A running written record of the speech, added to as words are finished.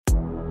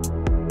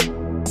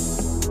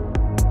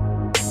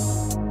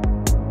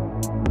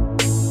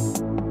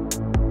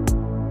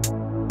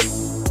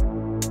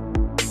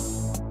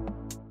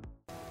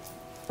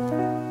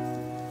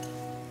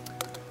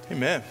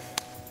Amen.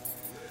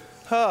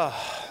 That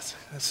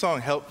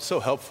song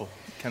so helpful,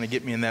 kind of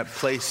get me in that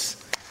place.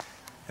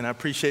 And I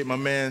appreciate my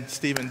man,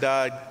 Stephen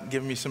Dodd,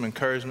 giving me some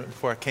encouragement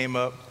before I came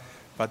up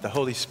about the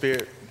Holy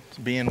Spirit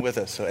being with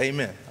us. So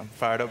amen. I'm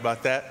fired up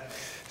about that.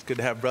 It's good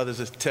to have brothers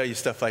that tell you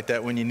stuff like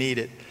that when you need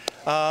it.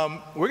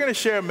 We're going to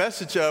share a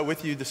message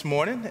with you this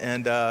morning,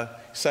 and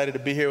excited to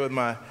be here with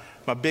my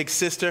big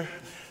sister,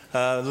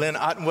 Lynn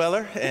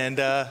Ottenweller.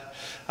 And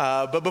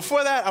but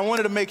before that, I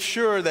wanted to make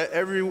sure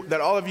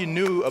that all of you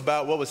knew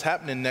about what was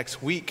happening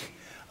next week.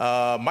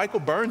 Michael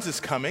Burns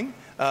is coming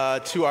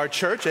to our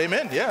church.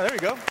 Amen. Yeah, there you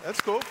go. That's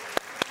cool.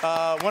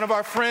 One of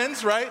our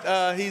friends,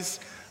 right?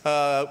 He's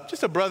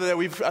just a brother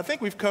that I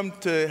think we've come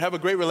to have a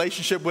great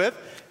relationship with.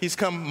 He's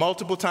come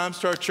multiple times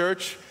to our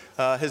church.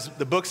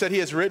 The books that he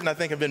has written, I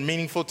think, have been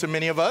meaningful to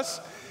many of us.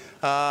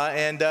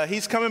 And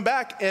he's coming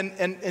back.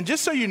 And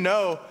just so you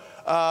know,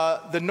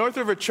 the North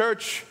River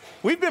Church,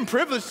 we've been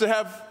privileged to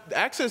have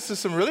access to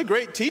some really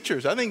great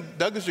teachers. I think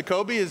Douglas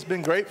Jacoby has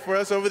been great for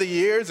us over the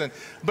years.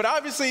 But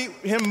obviously,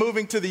 him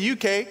moving to the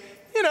UK, a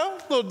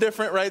little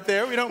different right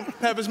there. We don't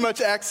have as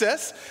much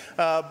access.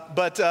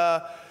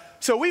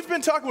 So we've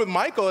been talking with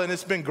Michael, and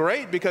it's been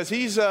great because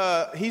he's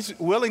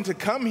willing to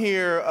come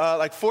here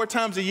like 4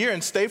 times a year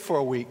and stay for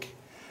a week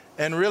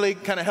and really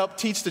kind of help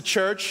teach the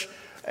church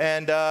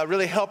and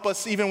really help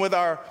us even with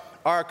our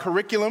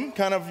curriculum,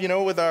 kind of,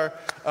 with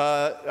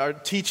our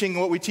teaching,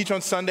 what we teach on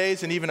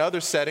Sundays and even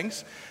other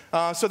settings.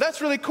 So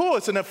that's really cool.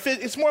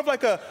 It's more of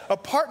like a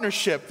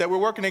partnership that we're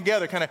working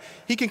together. Kind of,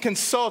 he can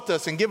consult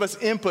us and give us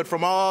input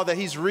from all that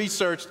he's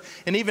researched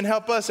and even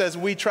help us as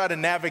we try to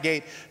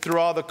navigate through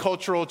all the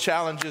cultural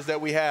challenges that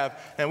we have.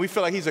 And we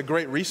feel like he's a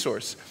great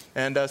resource.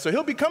 And so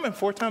he'll be coming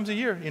 4 times a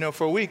year,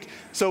 for a week.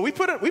 So we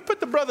put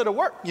the brother to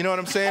work. You know what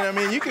I'm saying? I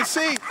mean, you can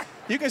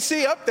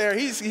see up there,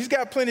 he's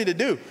got plenty to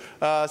do.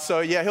 So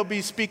yeah, he'll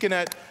be speaking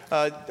at,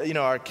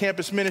 our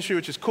campus ministry,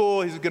 which is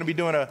cool. He's going to be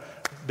doing a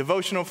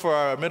devotional for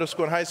our middle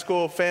school and high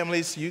school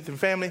families, youth and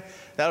family.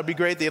 That'll be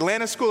great. The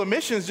Atlanta School of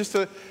Missions, just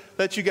to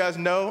let you guys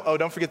know. Oh,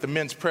 don't forget the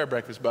men's prayer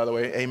breakfast, by the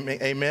way.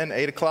 Amen.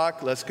 8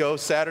 o'clock. Let's go.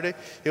 Saturday.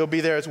 He'll be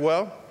there as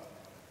well.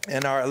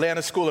 And our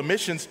Atlanta School of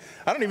Missions,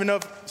 I don't even know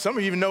if some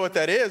of you even know what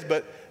that is,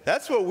 but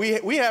that's what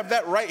we have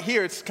that right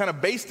here. It's kind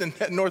of based in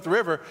North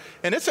River,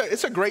 and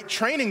it's a great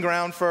training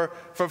ground for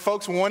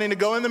folks wanting to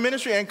go in the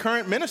ministry and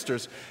current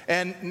ministers.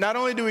 And not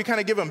only do we kind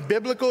of give them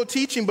biblical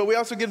teaching, but we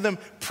also give them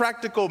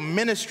practical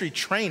ministry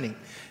training.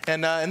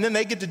 And then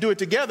they get to do it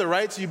together,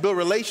 right? So you build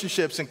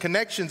relationships and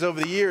connections over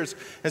the years.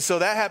 And so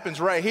that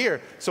happens right here.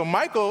 So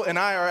Michael and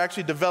I are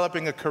actually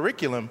developing a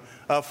curriculum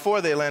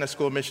for the Atlanta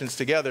School of Missions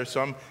together.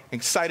 So I'm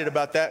excited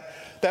about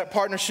that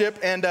partnership.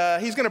 And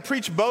he's going to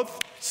preach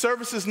both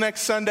services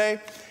next Sunday.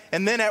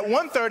 And then at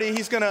 1:30,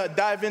 he's going to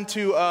dive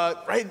into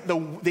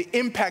the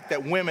impact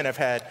that women have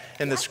had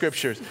in the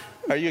scriptures.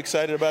 Are you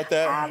excited about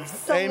that?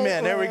 Absolutely.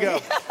 Amen. There we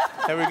go.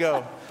 There we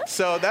go.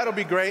 So that'll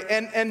be great.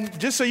 And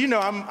just so you know,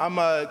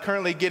 I'm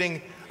currently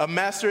getting a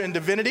Master's of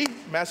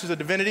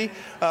Divinity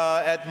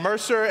at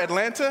Mercer,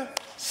 Atlanta,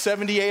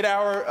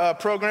 78-hour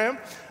program.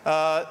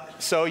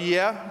 So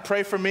yeah,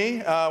 pray for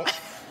me.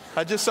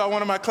 I just saw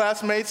one of my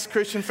classmates,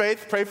 Christian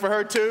Faith. Pray for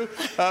her too.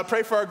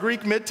 Pray for our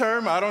Greek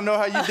midterm. I don't know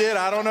how you did.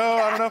 I don't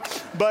know.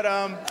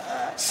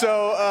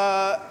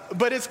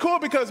 But it's cool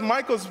because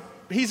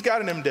he's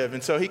got an MDiv,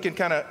 and so he can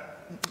kind of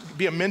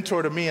be a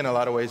mentor to me in a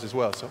lot of ways as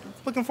well. So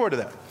looking forward to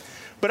that.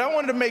 But I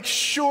wanted to make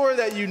sure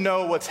that you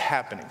know what's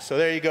happening. So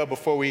there you go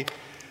before we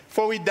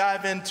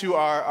dive into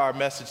our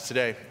message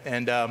today.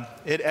 And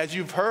as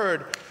you've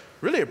heard,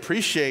 really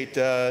appreciate,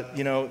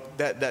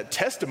 that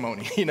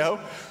testimony,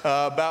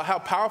 about how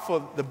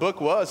powerful the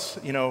book was.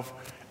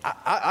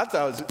 I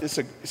thought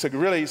it's a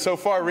really, so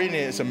far reading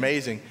it, it's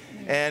amazing.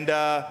 And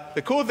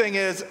the cool thing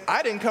is,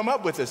 I didn't come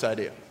up with this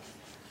idea.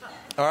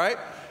 All right?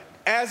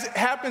 As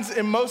happens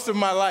in most of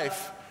my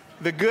life,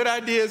 the good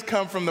ideas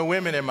come from the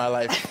women in my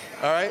life.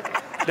 All right?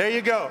 There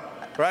you go.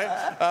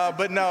 Right?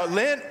 But no,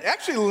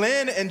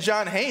 Lynn and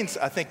John Haynes,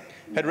 I think,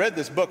 had read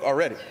this book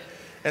already.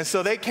 And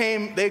so they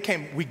came,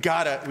 we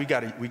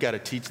gotta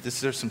teach this.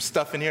 There's some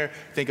stuff in here.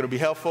 I think it'll be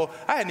helpful.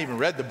 I hadn't even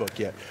read the book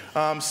yet.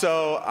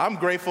 So I'm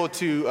grateful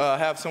to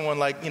have someone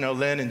like,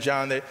 Lynn and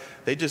John.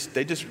 They just,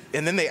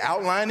 and then they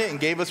outlined it and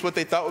gave us what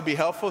they thought would be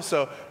helpful.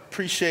 So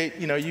appreciate,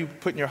 you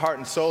putting your heart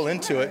and soul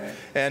into it.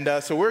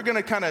 And so we're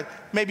gonna kind of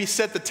maybe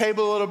set the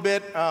table a little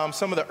bit,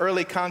 some of the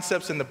early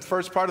concepts in the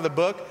first part of the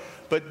book.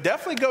 But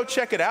definitely go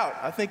check it out.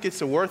 I think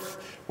it's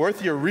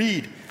worth your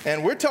read.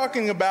 And we're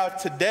talking about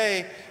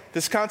today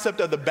this concept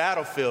of the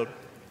battlefield.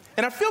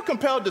 And I feel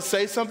compelled to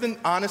say something,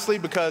 honestly,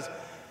 because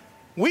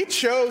we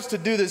chose to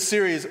do this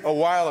series a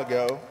while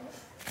ago.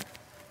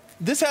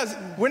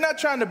 We're not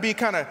trying to be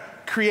kind of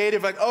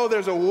creative, like, oh,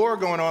 there's a war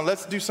going on,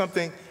 let's do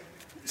something.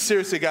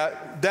 Seriously, God,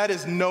 that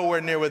is nowhere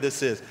near what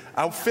this is.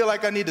 I feel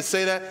like I need to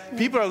say that.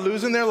 People are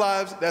losing their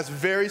lives. That's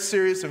very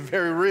serious and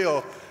very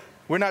real.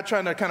 We're not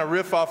trying to kind of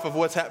riff off of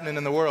what's happening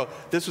in the world.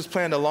 This was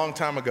planned a long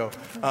time ago.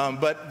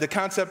 But the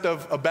concept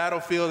of a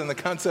battlefield and the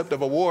concept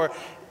of a war,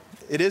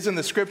 it is in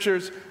the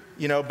scriptures,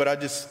 but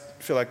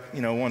feel like,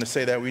 want to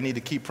say that we need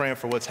to keep praying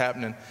for what's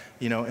happening,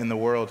 in the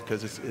world,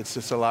 because it's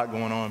just a lot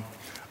going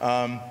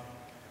on.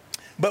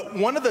 But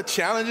one of the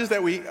challenges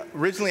that we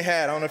originally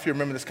had, I don't know if you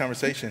remember this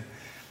conversation,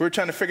 we were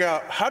trying to figure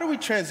out how do we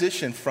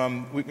transition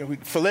from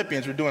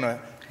Philippians. We're doing a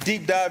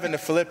deep dive into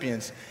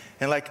Philippians.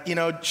 And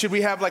should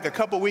we have like a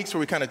couple weeks where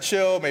we kind of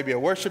chill, maybe a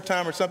worship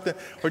time or something,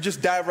 or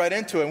just dive right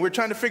into it? And we're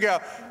trying to figure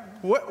out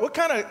what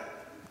kind of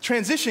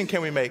transition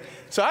can we make?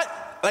 So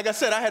like I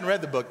said, I hadn't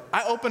read the book.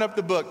 I opened up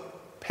the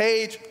book,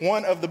 page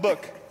 1 of the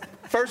book.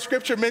 First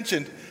scripture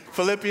mentioned,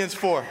 Philippians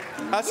 4.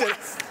 I said,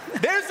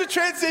 there's the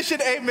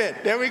transition, amen.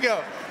 There we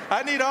go.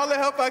 I need all the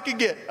help I can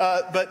get.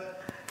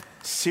 But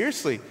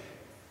seriously,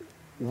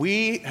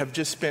 we have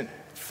just spent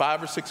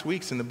 5 or 6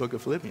 weeks in the book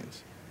of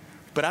Philippians.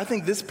 But I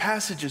think this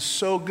passage is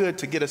so good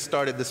to get us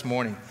started this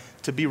morning,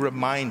 to be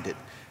reminded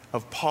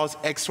of Paul's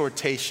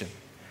exhortation.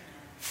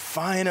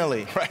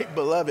 Finally, right,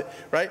 beloved,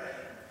 right?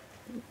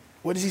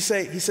 What does he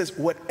say? He says,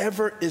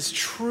 whatever is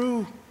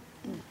true,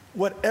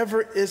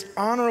 whatever is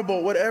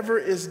honorable, whatever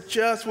is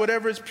just,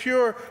 whatever is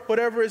pure,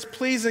 whatever is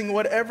pleasing,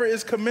 whatever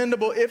is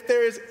commendable, if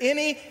there is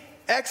any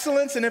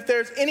excellence and if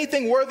there's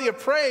anything worthy of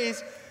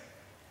praise,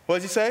 what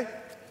does he say?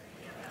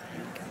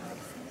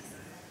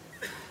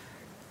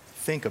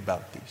 Think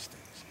about these things.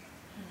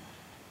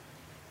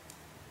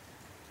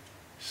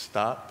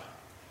 Stop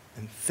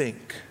and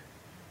think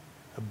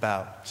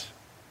about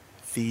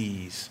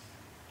these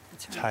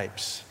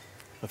types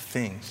of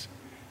things.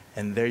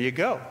 And there you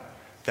go.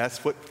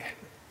 That's what,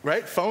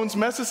 right? Phones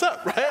mess us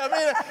up, right? I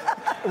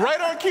mean,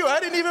 right on cue. I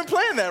didn't even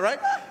plan that, right?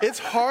 It's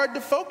hard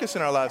to focus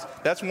in our lives.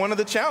 That's one of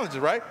the challenges,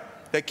 right?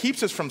 That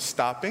keeps us from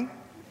stopping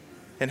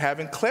and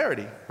having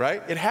clarity,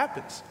 right? It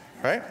happens,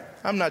 right?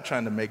 I'm not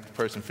trying to make the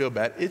person feel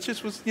bad. It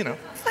just was, it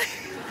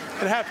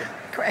happened.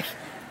 Great.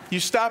 You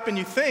stop and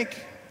you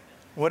think,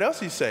 what else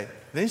do you say?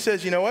 Then he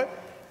says, you know what?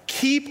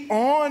 Keep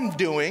on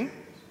doing.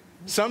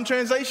 Some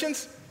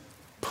translations,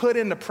 put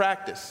into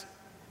practice.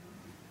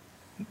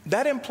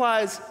 That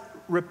implies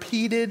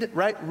repeated,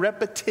 right?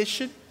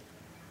 Repetition.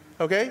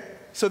 Okay?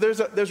 So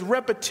there's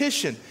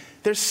repetition.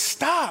 There's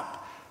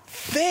stop.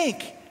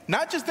 Think.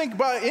 Not just think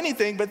about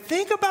anything, but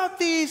think about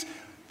these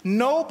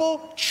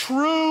noble,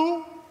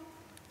 true,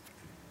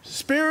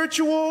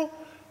 spiritual,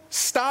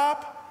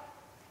 stop.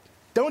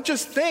 Don't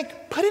just think,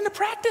 put into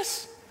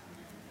practice.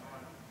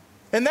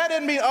 And that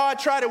didn't mean, I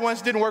tried it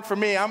once, didn't work for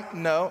me.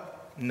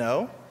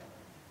 No.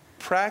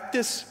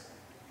 Practice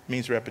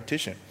means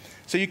repetition.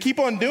 So you keep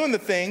on doing the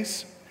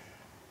things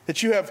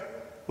that you have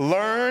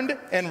learned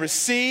and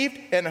received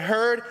and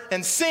heard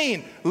and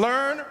seen.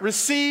 Learn,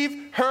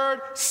 receive,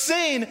 heard,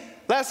 seen.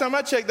 Last time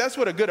I checked, that's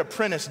what a good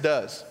apprentice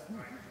does.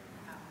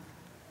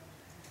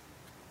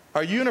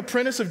 Are you an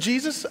apprentice of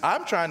Jesus?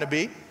 I'm trying to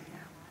be.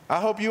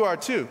 I hope you are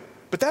too.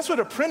 But that's what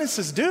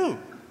apprentices do.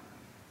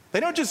 They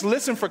don't just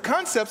listen for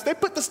concepts, they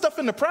put the stuff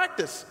into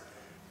practice.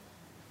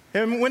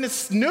 And when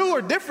it's new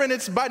or different,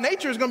 it's by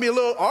nature, it's going to be a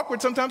little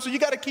awkward sometimes, so you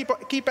got to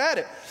keep at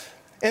it.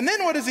 And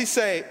then what does he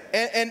say?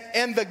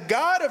 And the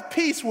God of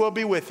peace will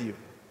be with you.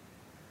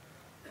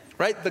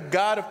 Right? The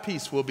God of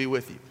peace will be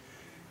with you.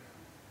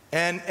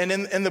 And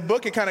in the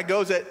book, it kind of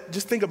goes at,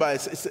 just think about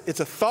it.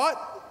 It's a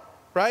thought,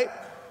 right?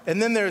 And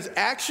then there's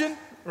action,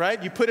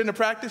 right? You put into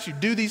practice, you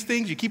do these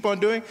things, you keep on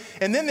doing.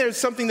 And then there's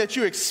something that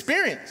you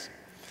experience.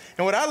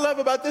 And what I love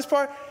about this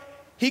part,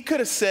 he could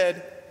have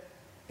said,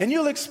 and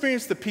you'll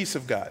experience the peace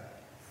of God,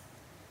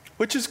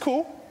 which is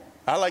cool.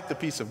 I like the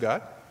peace of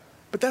God.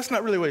 But that's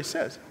not really what he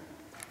says.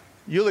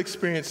 You'll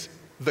experience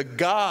the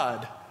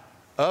God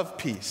of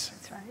peace.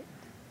 That's right.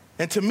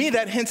 And to me,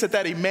 that hints at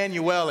that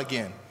Emmanuel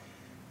again.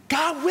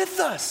 God with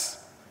us.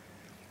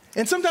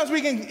 And sometimes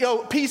we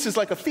can, peace is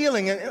like a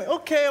feeling, and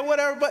okay, or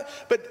whatever,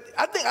 but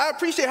I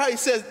appreciate how he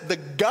says the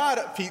God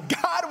of peace,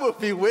 God will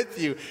be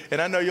with you.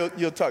 And I know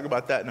you'll talk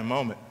about that in a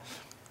moment.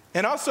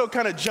 And also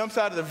kind of jumps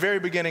out of the very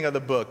beginning of the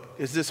book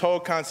is this whole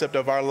concept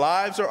of our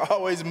lives are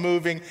always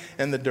moving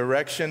in the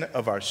direction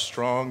of our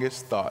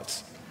strongest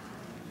thoughts.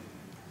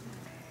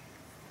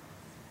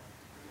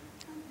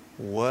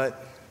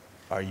 What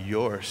are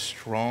your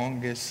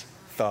strongest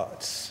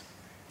thoughts?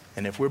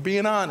 And if we're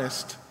being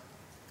honest,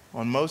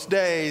 on most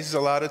days,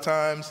 a lot of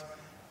times,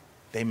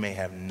 they may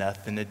have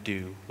nothing to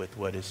do with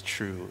what is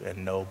true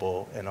and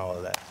noble and all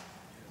of that.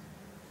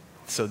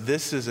 So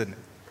this is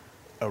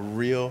a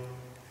real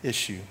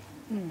issue.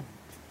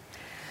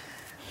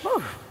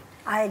 Whew.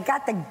 I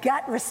got the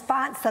gut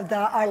response of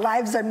our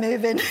lives are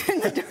moving in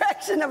the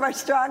direction of our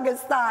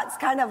strongest thoughts.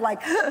 Kind of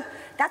like,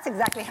 that's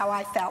exactly how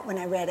I felt when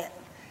I read it.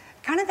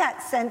 Kind of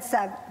that sense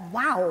of,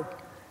 wow,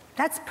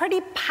 that's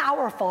pretty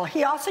powerful.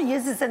 He also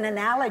uses an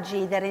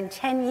analogy that in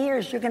 10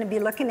 years, you're going to be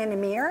looking in a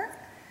mirror,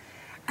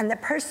 and the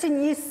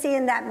person you see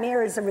in that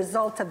mirror is a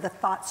result of the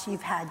thoughts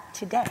you've had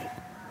today.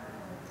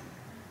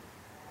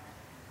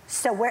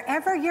 So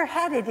wherever you're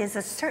headed is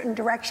a certain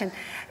direction.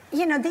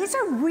 These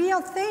are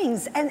real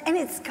things, and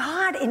it's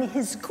God in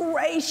his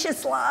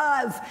gracious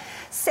love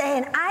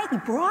saying,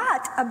 I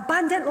brought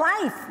abundant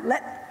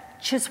life.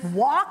 Just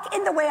walk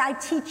in the way I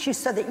teach you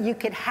so that you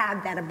can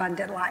have that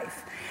abundant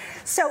life.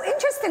 So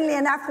interestingly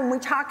enough, when we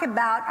talk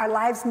about our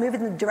lives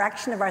moving in the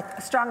direction of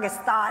our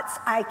strongest thoughts,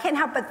 I can't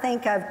help but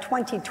think of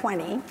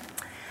 2020.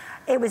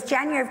 It was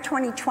January of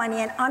 2020,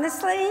 and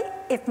honestly,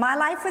 if my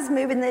life was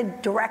moving in the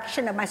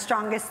direction of my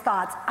strongest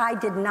thoughts, I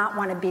did not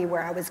want to be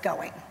where I was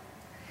going.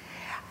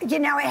 You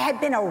know, it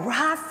had been a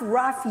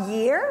rough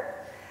year.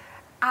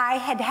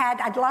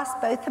 I'd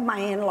lost both of my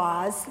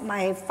in-laws.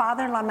 My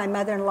father-in-law and my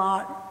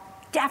mother-in-law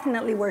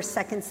definitely were a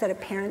second set of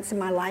parents in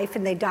my life,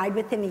 and they died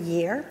within a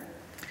year.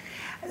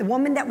 The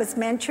woman that was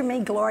mentoring me,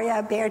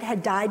 Gloria Baird,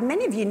 had died.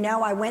 Many of you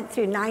know I went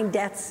through 9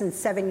 deaths in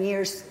 7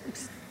 years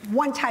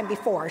one time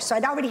before, so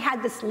I'd already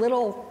had this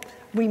little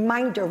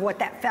reminder of what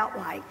that felt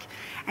like.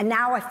 And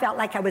now I felt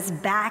like I was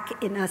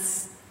back in an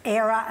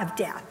era of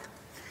death.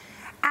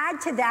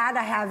 Add to that,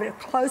 I have a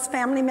close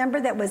family member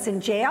that was in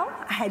jail.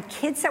 I had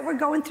kids that were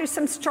going through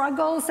some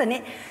struggles, and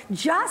it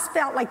just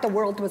felt like the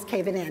world was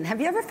caving in. Have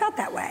you ever felt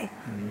that way?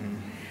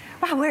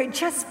 Wow, where it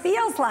just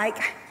feels like,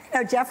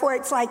 you know, Jeff, where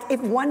it's like,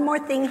 if one more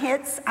thing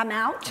hits, I'm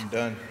out. I'm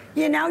done.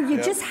 You know, you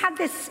just have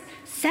this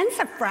sense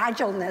of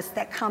fragileness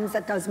that comes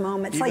at those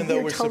moments. Even like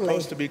though we're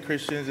supposed to be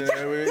Christians and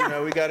you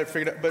know, we got it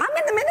figured out. But I'm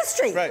in the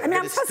ministry. Right, I mean,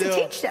 I'm supposed still,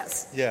 to teach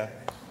this. Yeah.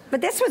 But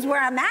this was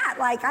where I'm at.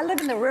 Like, I live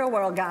in the real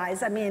world,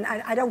 guys. I mean,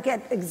 I don't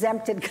get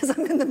exempted because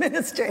I'm in the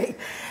ministry.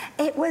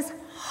 It was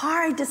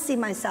hard to see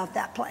myself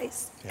that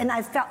place. Yeah. And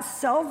I felt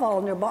so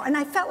vulnerable. And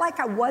I felt like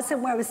I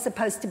wasn't where I was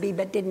supposed to be,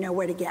 but didn't know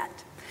where to get.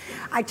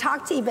 I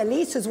talked to Eva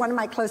Lise, who's one of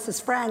my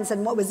closest friends,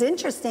 and what was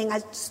interesting, I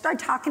started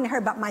talking to her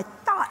about my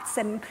thoughts,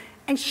 and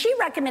she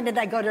recommended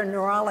I go to a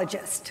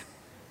neurologist.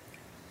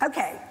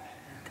 Okay,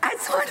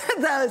 that's one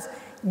of those,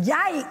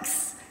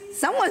 yikes,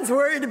 someone's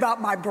worried about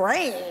my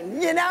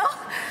brain, you know?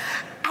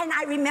 And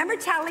I remember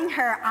telling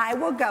her, I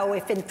will go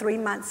if in 3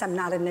 months I'm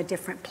not in a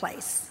different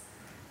place.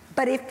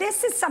 But if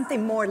this is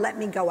something more, let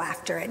me go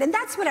after it. And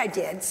that's what I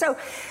did. So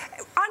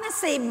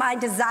honestly, my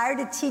desire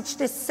to teach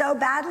this so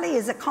badly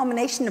is a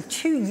culmination of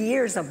 2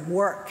 years of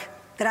work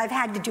that I've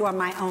had to do on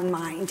my own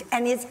mind.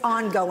 And it's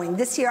ongoing.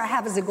 This year I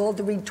have as a goal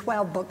to read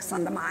 12 books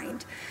on the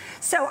mind.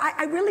 So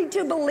I really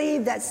do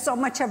believe that so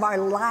much of our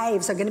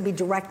lives are going to be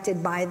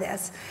directed by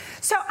this.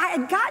 So I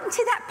had gotten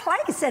to that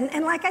place,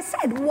 and like I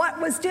said,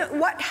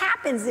 what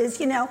happens is,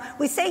 you know,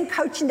 we say in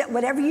coaching that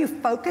whatever you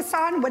focus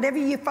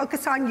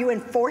on, you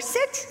enforce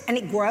it, and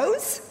it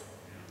grows.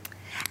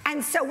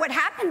 And so what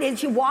happened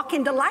is you walk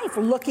into life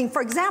looking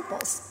for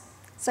examples.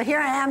 So here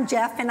I am,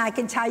 Jeff, and I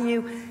can tell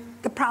you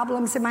the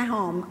problems in my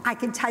home. I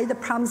could tell you the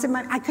problems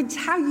I could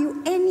tell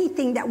you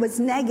anything that was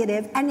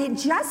negative, and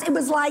it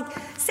was like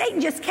Satan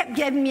just kept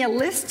giving me a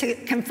list to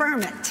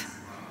confirm it.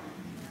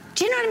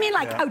 Do you know what I mean?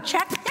 Like, oh,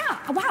 check,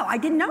 yeah, wow, I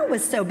didn't know it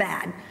was so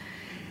bad.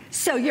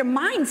 So your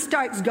mind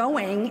starts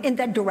going in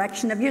the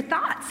direction of your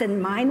thoughts,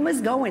 and mine was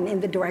going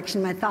in the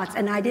direction of my thoughts,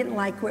 and I didn't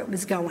like where it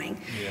was going.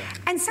 Yeah.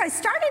 And so I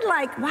started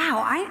like,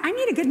 wow, I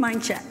need a good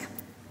mind check.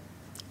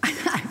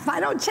 If I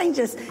don't change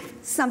this,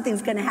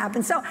 something's going to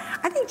happen. So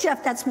I think,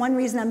 Jeff, that's one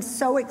reason I'm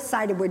so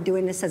excited we're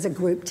doing this as a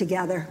group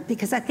together,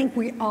 because I think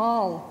we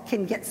all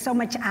can get so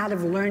much out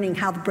of learning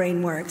how the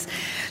brain works.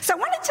 So I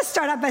wanted to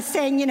start off by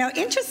saying, you know,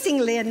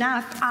 interestingly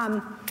enough,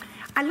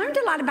 I learned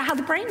a lot about how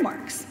the brain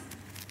works.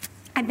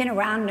 I've been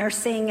around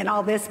nursing and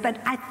all this, but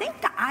I think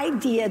the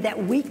idea that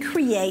we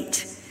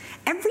create,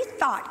 every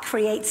thought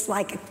creates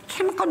like a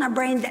chemical in our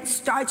brain that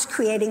starts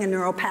creating a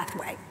neural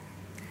pathway.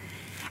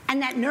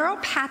 And that neural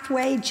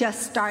pathway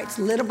just starts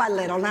little by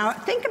little. Now,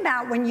 think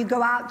about when you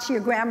go out to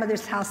your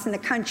grandmother's house in the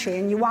country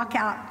and you walk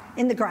out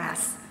in the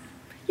grass.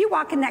 You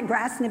walk in that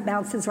grass and it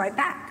bounces right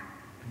back.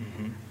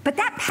 Mm-hmm. But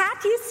that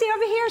path you see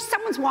over here,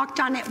 someone's walked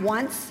on it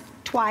once,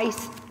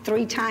 twice,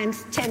 3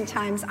 times, 10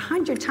 times,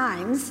 100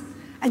 times,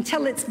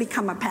 until it's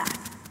become a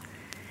path.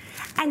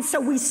 And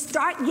so we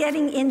start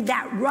getting in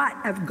that rut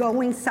of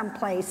going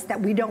someplace that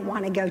we don't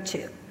want to go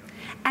to.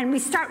 And we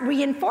start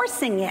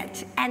reinforcing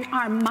it, and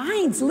our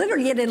minds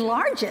literally, it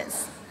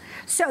enlarges.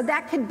 So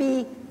that could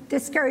be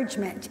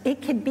discouragement.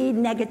 It could be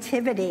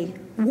negativity,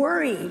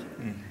 worry.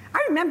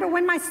 I remember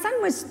when my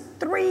son was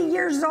 3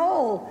 years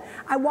old,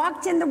 I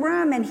walked in the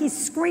room and he's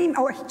screaming,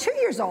 or 2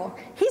 years old,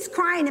 he's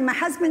crying, and my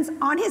husband's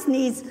on his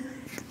knees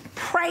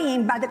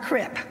praying by the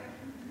crib.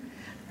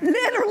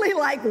 Literally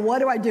like, what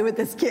do I do with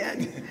this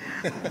kid?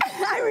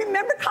 I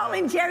remember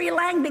calling Jerry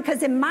Lang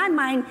because in my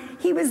mind,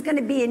 he was going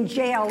to be in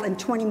jail in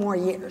 20 more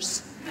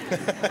years.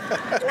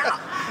 Now,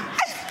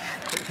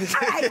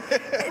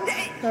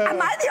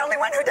 am I the only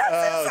one who does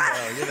this?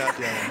 No, you're not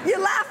the only one. You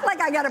laugh like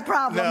I got a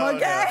problem,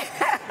 okay?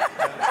 No.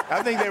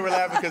 I think they were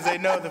laughing because they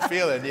know the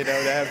feeling, you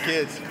know, to have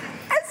kids.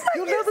 Like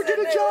you'll never get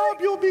a job.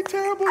 You'll be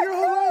terrible your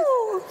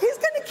whole life. He's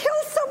going to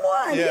kill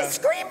someone. Yeah. He's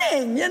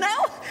screaming, you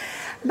know?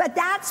 But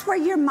that's where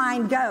your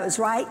mind goes,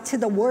 right? To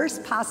the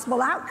worst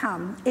possible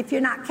outcome if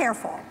you're not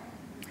careful.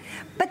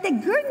 But the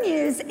good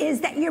news is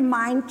that your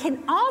mind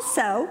can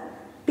also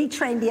be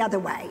trained the other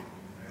way.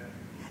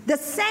 The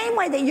same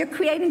way that you're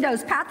creating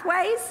those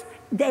pathways,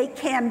 they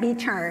can be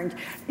turned.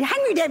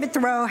 Henry David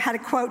Thoreau had a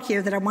quote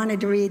here that I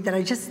wanted to read that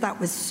I just thought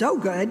was so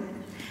good.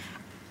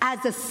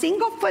 As a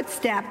single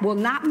footstep will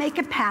not make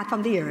a path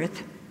on the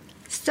earth,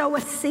 so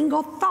a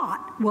single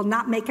thought will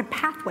not make a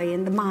pathway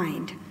in the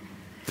mind.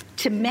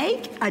 To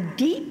make a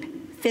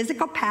deep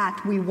physical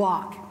path, we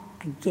walk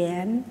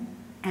again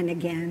and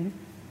again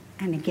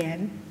and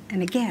again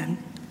and again.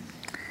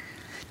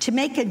 To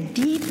make a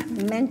deep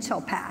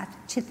mental path,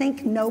 to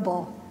think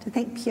noble, to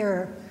think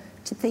pure,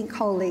 to think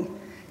holy,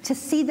 to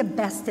see the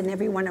best in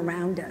everyone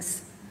around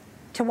us,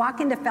 to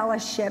walk into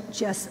fellowship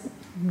just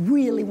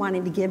really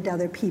wanting to give to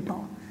other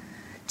people,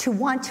 to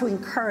want to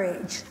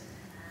encourage.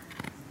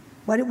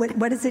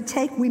 What does it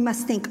take? We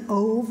must think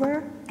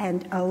over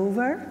and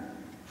over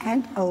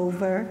and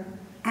over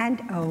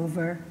and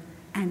over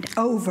and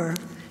over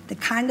the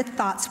kind of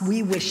thoughts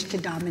we wish to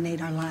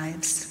dominate our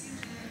lives.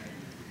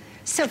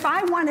 So if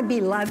I want to be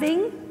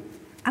loving,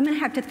 I'm going to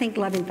have to think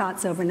loving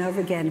thoughts over and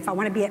over again. If I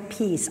want to be at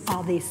peace,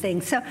 all these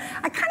things. So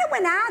I kind of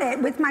went at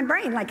it with my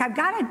brain. Like, I've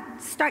got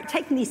to start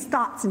taking these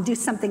thoughts and do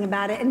something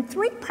about it. And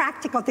 3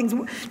 practical things.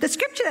 The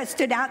scripture that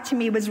stood out to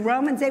me was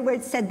Romans 8, where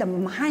it said, the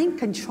mind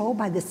controlled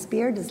by the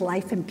Spirit is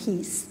life and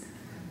peace.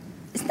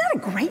 Isn't that a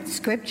great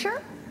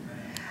scripture?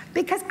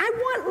 Because I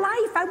want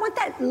life. I want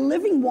that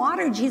living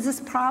water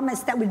Jesus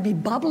promised that would be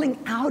bubbling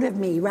out of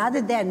me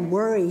rather than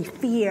worry,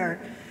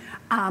 fear,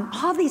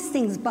 all these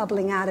things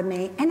bubbling out of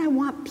me. And I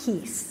want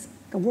peace.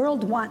 The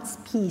world wants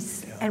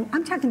peace. Yeah. And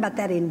I'm talking about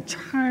that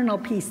internal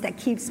peace that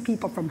keeps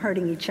people from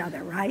hurting each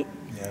other, right?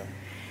 Yeah.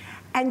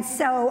 And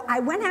so I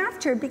went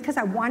after it because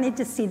I wanted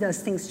to see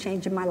those things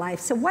change in my life.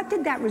 So what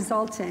did that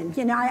result in?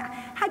 You know, I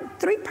had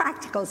 3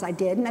 practicals I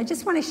did, and I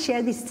just want to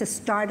share these to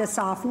start us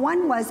off.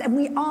 One was, and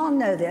we all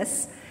know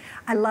this,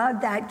 I love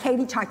that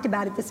Katie talked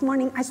about it this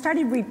morning, I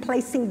started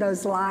replacing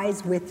those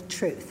lies with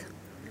truth.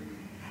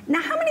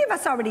 Now, how many of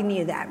us already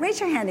knew that? Raise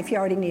your hand if you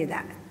already knew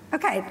that.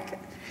 Okay.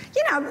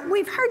 You know,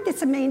 we've heard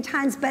this a million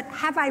times, but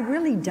have I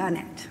really done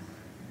it?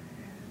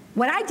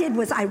 What I did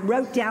was I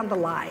wrote down the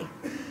lie,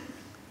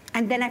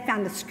 and then I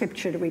found the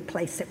scripture to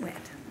replace it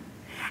with.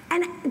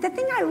 And the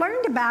thing I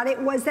learned about it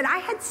was that I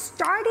had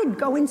started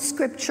going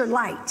scripture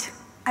light.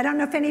 I don't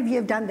know if any of you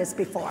have done this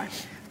before.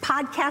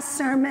 Podcast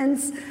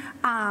sermons,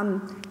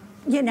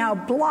 you know,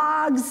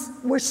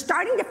 blogs were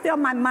starting to fill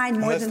my mind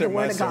more than the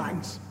Word of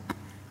God.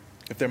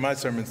 If they're my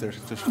sermons, they're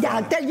just fine.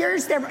 Yeah, they're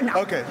yours. They're no.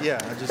 Okay, yeah.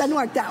 Doesn't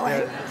work that way.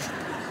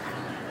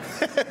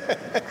 Yeah.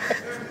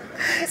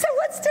 So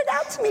what stood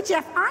out to me,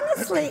 Jeff,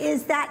 honestly,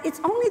 is that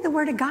it's only the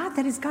Word of God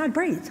that is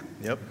God-breathed.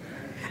 Yep.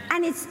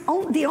 And it's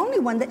the only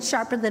one that's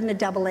sharper than a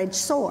double-edged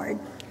sword.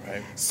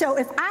 Right. So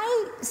if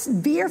I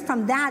veer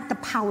from that, the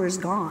power's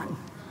gone.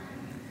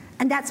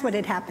 And that's what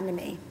had happened to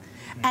me.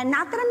 And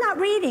not that I'm not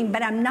reading,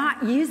 but I'm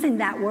not using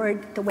that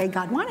word the way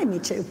God wanted me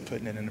to.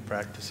 Putting it into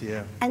practice,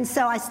 yeah. And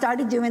so I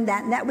started doing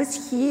that, and that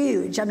was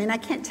huge. I mean, I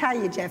can't tell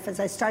you, Jeff, as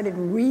I started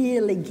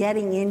really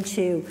getting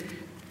into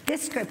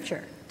this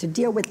scripture to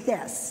deal with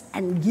this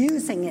and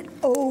using it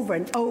over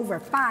and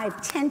over,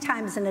 5, 10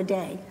 times in a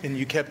day. And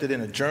you kept it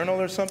in a journal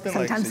or something?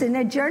 Sometimes in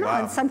a journal, wow.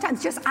 And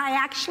sometimes just,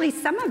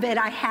 some of it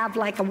I have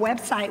like a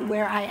website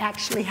where I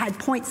actually had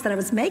points that I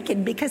was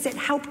making because it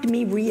helped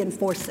me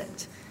reinforce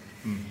it.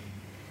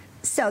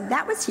 So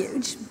that was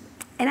huge.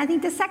 And I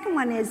think the second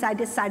one is I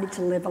decided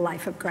to live a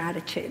life of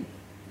gratitude.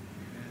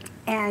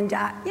 And,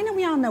 you know,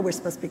 we all know we're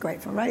supposed to be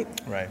grateful, right?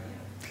 Right.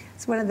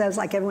 It's one of those,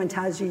 like everyone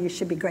tells you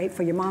should be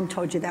grateful. Your mom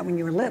told you that when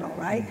you were little,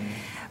 right?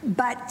 Mm-hmm.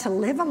 But to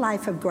live a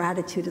life of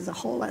gratitude is a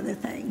whole other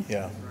thing.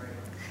 Yeah.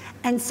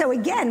 And so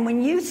again,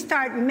 when you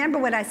start, remember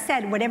what I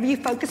said, whatever you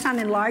focus on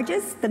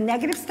enlarges. The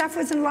negative stuff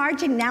was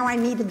enlarging. Now I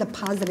needed the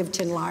positive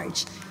to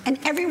enlarge. And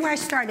everywhere I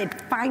started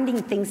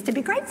finding things to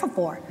be grateful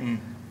for.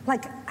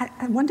 Like,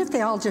 I wonder if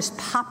they all just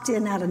popped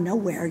in out of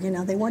nowhere. You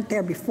know, they weren't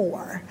there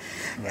before.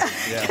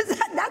 Right, yeah.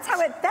 That's how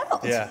it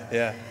felt. Yeah,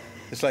 yeah.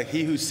 It's like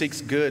he who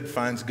seeks good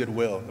finds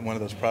goodwill, one of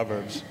those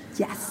proverbs.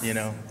 Yes. You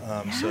know,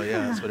 so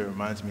yeah, that's what it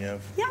reminds me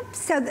of. Yep,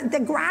 so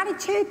the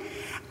gratitude.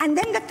 And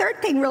then the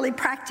third thing really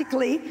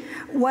practically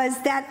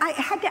was that I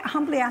had to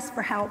humbly ask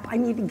for help. I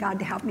needed God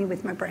to help me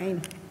with my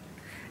brain.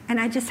 And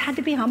I just had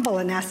to be humble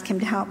and ask him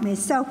to help me.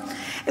 So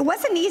it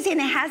wasn't easy, and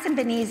it hasn't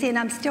been easy, and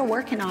I'm still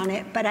working on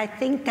it. But I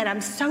think that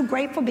I'm so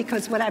grateful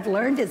because what I've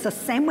learned is the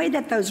same way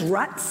that those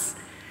ruts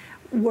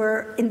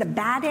were in the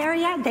bad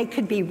area, they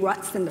could be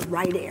ruts in the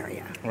right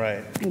area.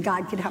 Right. And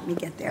God could help me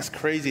get there. It's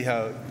crazy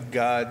how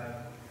God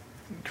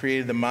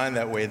created the mind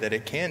that way that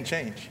it can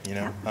change, you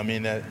know? Yeah. I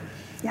mean,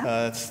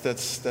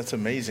 that's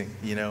amazing,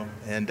 you know?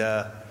 And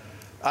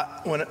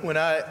when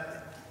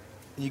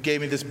you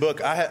gave me this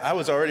book, I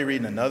was already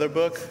reading another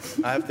book,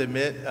 I have to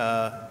admit,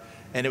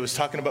 and it was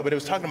talking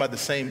about the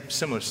same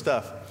similar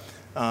stuff.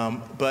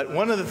 But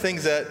one of the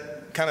things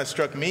that kind of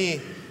struck me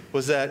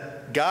was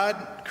that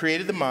God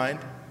created the mind,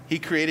 he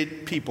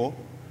created people,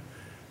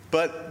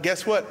 but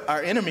guess what?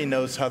 Our enemy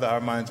knows how our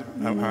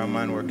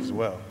mind works as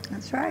well.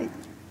 That's right.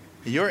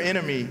 Your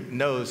enemy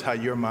knows how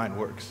your mind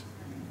works.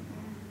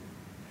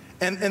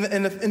 And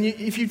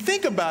if you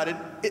think about it,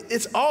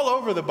 it's all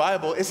over the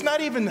Bible. It's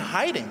not even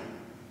hiding.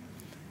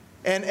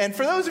 And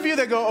for those of you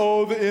that go,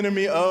 oh, the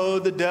enemy, oh,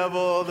 the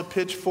devil, the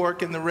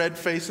pitchfork and the red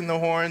face and the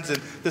horns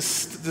and the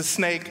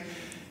snake,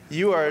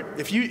 you are,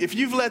 if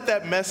you've let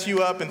that mess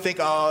you up and think,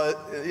 oh,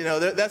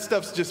 that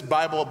stuff's just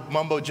Bible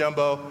mumbo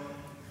jumbo,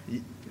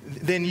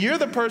 then you're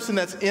the person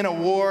that's in a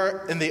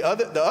war and the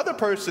other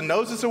person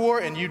knows it's a war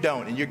and you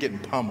don't, and you're getting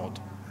pummeled.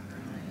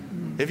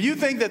 If you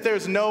think that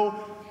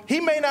he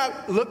may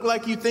not look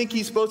like you think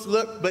he's supposed to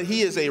look, but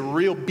he is a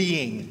real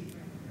being.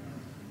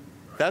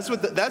 That's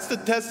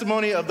the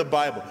testimony of the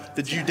Bible,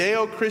 the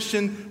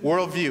Judeo-Christian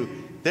worldview.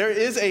 There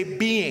is a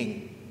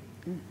being,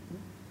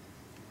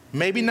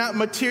 maybe not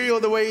material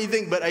the way you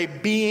think, but a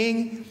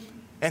being,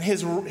 and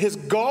his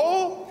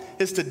goal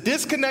is to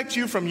disconnect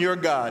you from your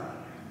God.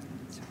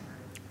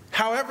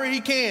 However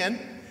he can,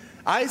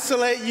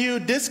 isolate you,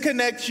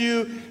 disconnect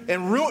you,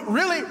 and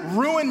really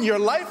ruin your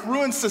life,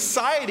 ruin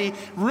society,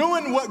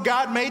 ruin what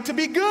God made to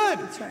be good.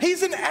 Right.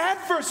 He's an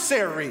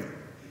adversary.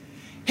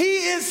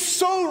 He is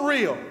so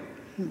real.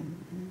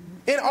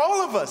 In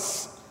all of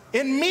us,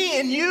 in me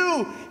and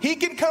you, he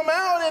can come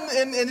out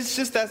and it's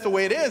just that's the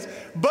way it is.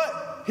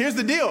 But here's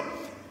the deal.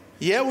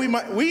 Yeah,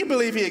 we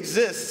believe he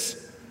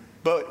exists,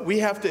 but we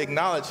have to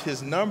acknowledge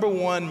his number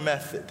one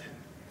method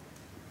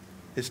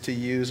is to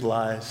use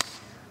lies.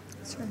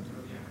 That's right.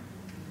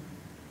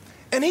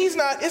 And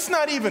it's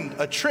not even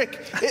a trick.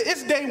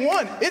 It's day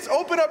one. It's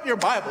open up your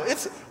Bible.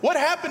 It's what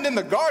happened in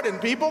the garden,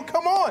 people.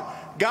 Come on.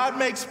 God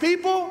makes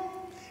people.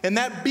 And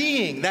that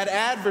being, that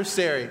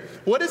adversary,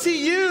 what does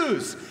he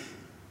use?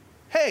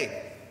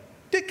 Hey,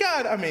 did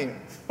God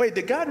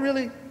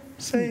really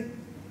say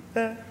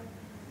that?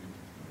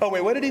 Oh,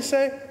 wait, what did he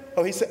say?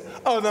 Oh, he said,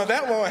 oh, no,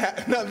 that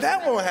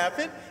won't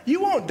happen.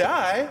 You won't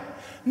die.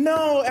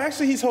 No,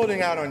 actually, he's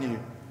holding out on you.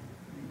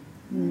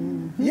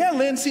 Mm-hmm. Yeah,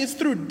 Lynn, see, it's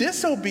through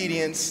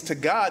disobedience to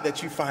God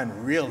that you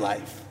find real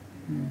life.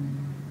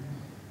 Mm-hmm.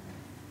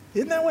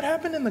 Isn't that what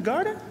happened in the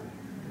garden?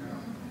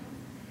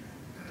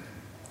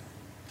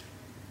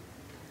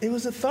 It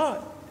was a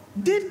thought.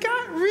 Did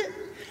God really?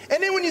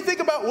 And then when you think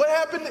about what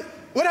happened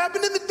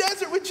in the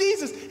desert with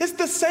Jesus, it's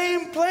the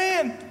same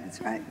plan. That's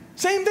right.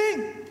 Same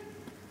thing.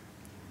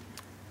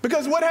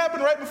 Because what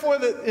happened right before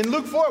in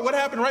Luke 4, what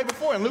happened right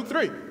before in Luke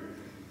 3?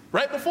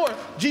 Right before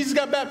Jesus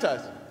got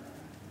baptized.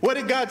 What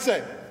did God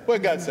say? What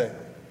did God say?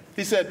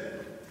 He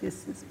said,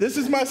 this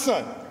is my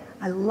son.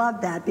 I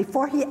love that.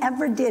 Before he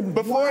ever did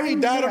Before he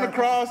died on the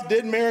cross,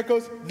 did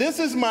miracles, this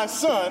is my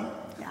son.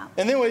 Yeah.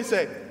 And then what did he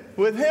say?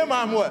 With him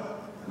I'm what?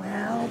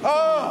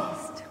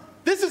 Well,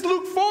 this is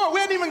Luke 4.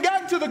 We hadn't even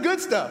gotten to the good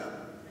stuff.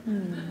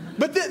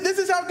 But this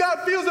is how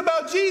God feels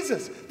about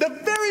Jesus. The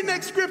very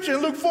next scripture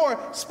in Luke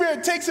 4,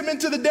 Spirit takes him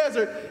into the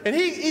desert, and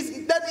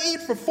he doesn't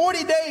eat for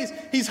 40 days.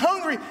 He's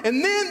hungry.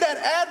 And then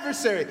that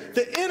adversary,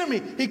 the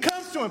enemy, he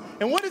comes to him.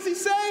 And what does he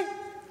say?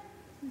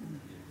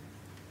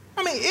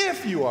 I mean,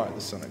 if you are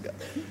the Son of God.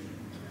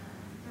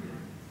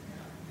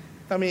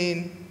 I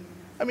mean,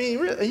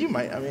 really, you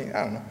might, I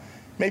don't know.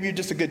 Maybe you're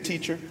just a good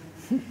teacher.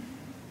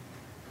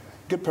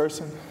 Good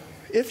person.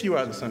 If you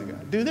are the Son of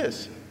God, do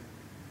this.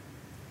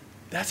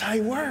 That's how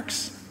he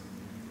works.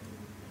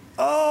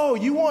 Oh,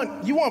 you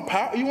want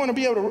power? You want to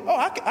be able to,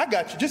 I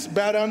got you. Just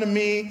bow down to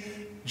me,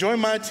 join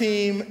my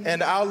team,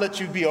 and I'll let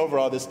you be over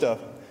all this stuff.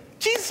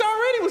 Jesus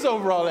already was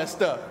over all that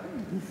stuff.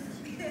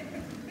 You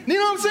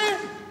know what I'm saying?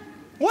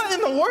 What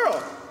in the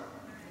world?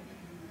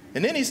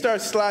 And then he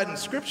starts sliding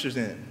scriptures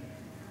in.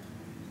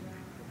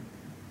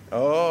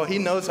 Oh, he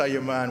knows how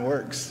your mind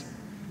works.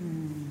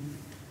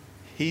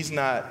 He's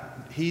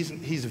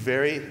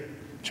very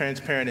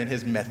transparent in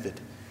his method.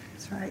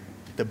 That's right.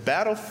 The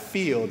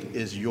battlefield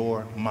is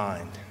your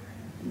mind.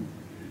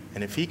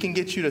 And if he can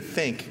get you to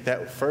think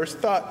that first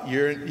thought,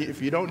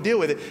 if you don't deal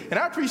with it, and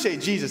I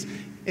appreciate Jesus.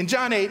 In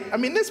John 8,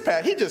 this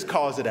part, he just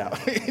calls it out.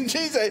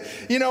 Jesus said,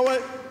 you know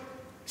what?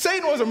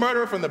 Satan was a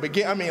murderer from the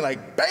beginning.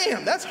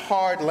 Bam, that's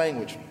hard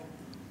language.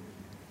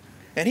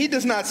 And he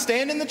does not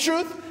stand in the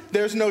truth.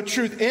 There's no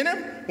truth in him.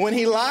 When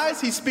he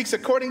lies, he speaks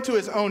according to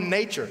his own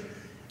nature.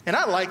 And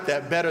I like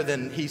that better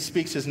than he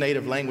speaks his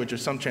native language or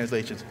some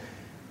translations.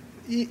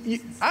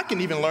 I can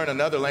even learn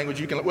another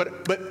language.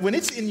 But when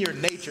it's in your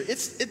nature,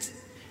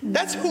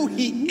 that's who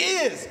he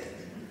is.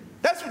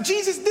 That's what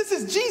this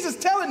is Jesus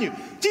telling you.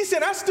 Jesus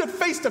said, I stood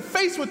face to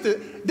face with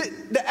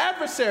the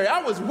adversary.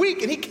 I was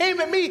weak and he came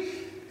at me.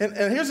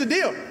 And here's the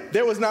deal.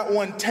 There was not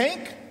one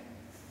tank,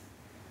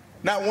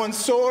 not one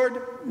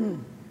sword,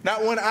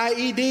 not one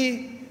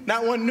IED,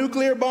 not one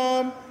nuclear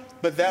bomb,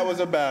 but that was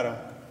a battle.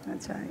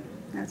 That's right.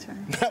 That's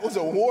right. That was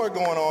a war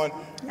going on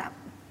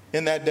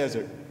in that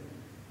desert.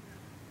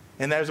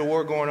 And there's a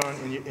war going on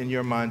in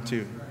your mind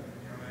too.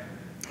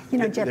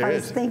 Jeff, I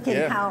was thinking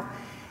how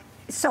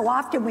so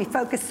often we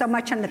focus so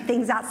much on the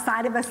things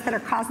outside of us that are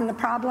causing the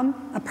problem,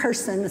 a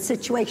person, a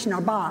situation,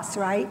 our boss,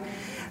 right?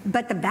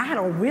 But the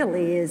battle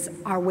really is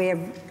our way of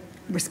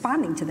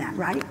responding to that,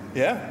 right?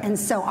 Yeah. And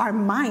so our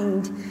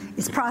mind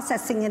is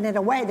processing it in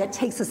a way that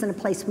takes us in a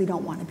place we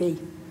don't want to be.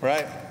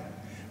 Right.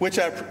 Which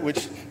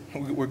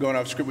we're going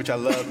off script, which I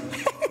love.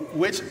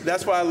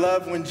 That's why I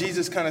love when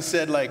Jesus kind of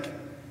said,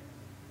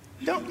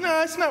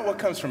 No, it's not what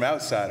comes from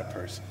outside a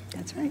person.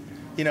 That's right.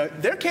 You know,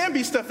 there can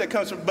be stuff that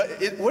comes from, but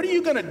what are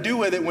you going to do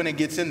with it when it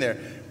gets in there?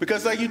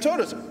 Because like you told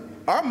us,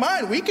 our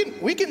mind, we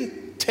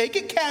can take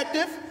it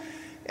captive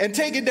and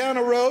take it down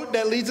a road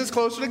that leads us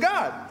closer to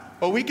God.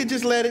 Or we can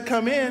just let it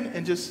come in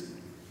and just,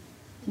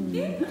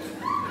 Yeah.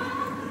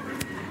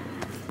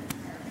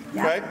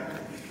 right?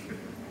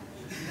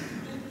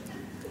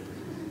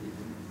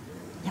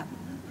 Yep.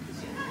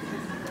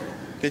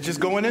 It's just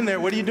going in there.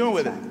 What are you doing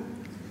with it?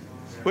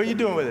 What are you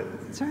doing with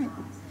it? That's right.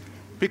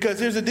 Because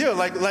here's the deal,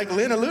 like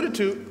Lynn alluded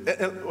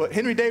to,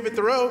 Henry David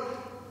Thoreau,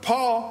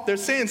 Paul, they're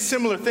saying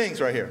similar things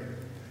right here.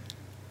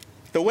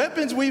 The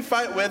weapons we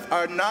fight with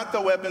are not the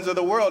weapons of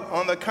the world.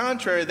 On the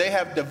contrary, they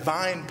have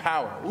divine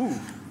power. Ooh.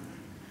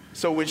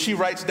 So when she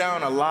writes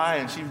down a lie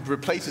and she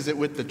replaces it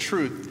with the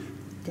truth,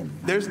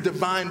 there's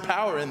divine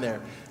power in there.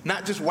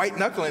 Not just white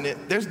knuckling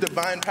it, there's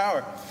divine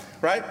power,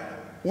 right?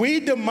 We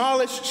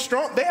demolish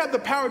they have the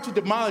power to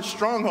demolish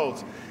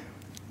strongholds.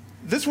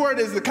 This word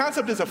the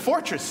concept is a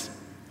fortress.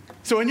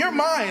 So in your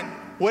mind,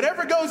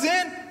 whatever goes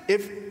in,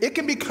 if it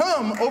can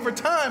become over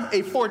time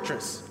a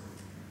fortress.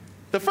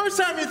 The first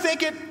time you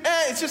think it,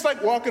 it's just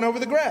like walking over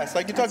the grass,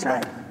 like you talked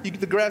about.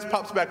 The grass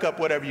pops back up,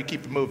 whatever, you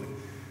keep it moving.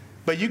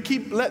 But you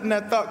keep letting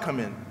that thought come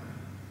in,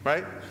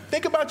 right?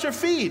 Think about your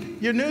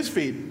feed, your news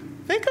feed.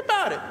 Think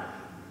about it.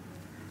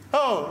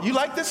 Oh, you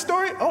like this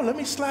story? Oh, let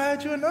me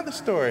slide you another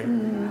story.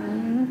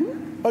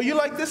 Mm-hmm. Oh, you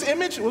like this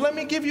image? Well, let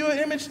me give you an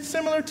image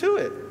similar to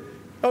it.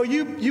 Oh,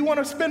 you want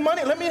to spend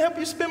money? Let me help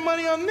you spend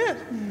money on this.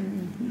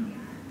 Mm-hmm.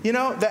 You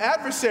know, the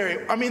adversary,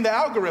 the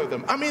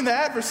algorithm, the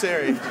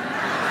adversary.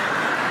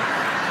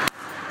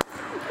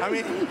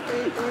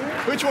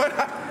 Which one?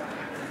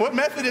 What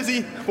method is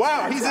he?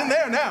 Wow, he's in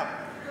there now.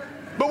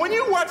 But when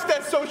you watch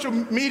that social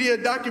media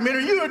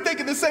documentary, you are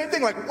thinking the same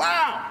thing, like,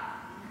 wow,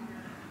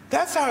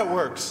 that's how it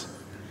works.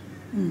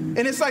 Mm.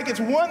 And it's like it's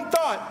one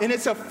thought, and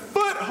it's a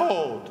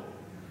foothold.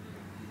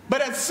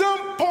 But at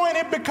some point,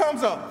 it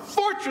becomes a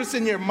fortress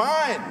in your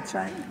mind. That's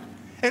right.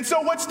 And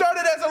so what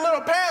started as a little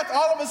path,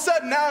 all of a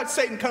sudden, now it's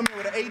Satan coming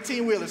with an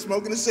 18-wheeler,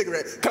 smoking a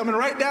cigarette, coming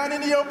right down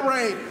into your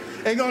brain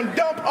and going to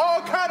dump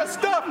all kind of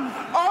stuff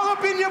all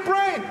up in your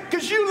brain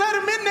because you let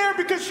him in there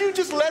because you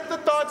just let the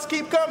thoughts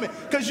keep coming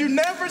because you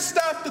never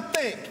stop to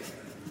think.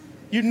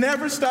 You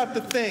never stop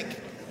to think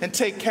and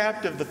take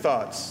captive the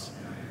thoughts.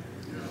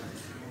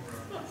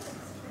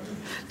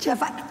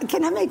 Jeff,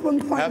 can I make one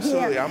point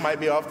Absolutely. here? I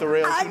might be off the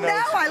rails. I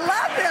know. I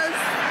love this.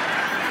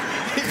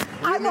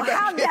 I will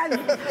have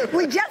that.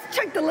 We just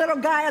took the little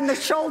guy on the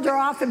shoulder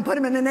off and put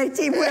him in an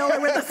 18-wheeler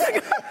with a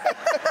cigarette.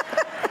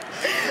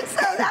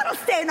 So that'll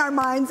stay in our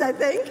minds, I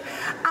think.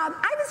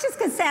 I was just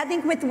going to say, I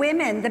think with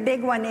women, the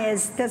big one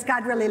is, does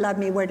God really love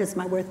me? Where does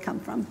my worth come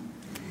from?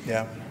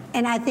 Yeah.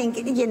 And I think,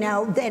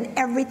 then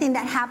everything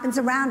that happens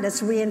around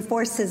us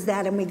reinforces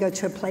that, and we go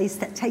to a place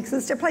that takes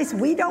us to a place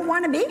we don't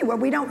want to be, where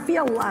we don't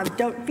feel loved,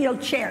 don't feel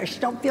cherished,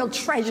 don't feel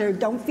treasured,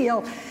 don't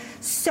feel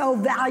so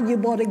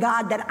valuable to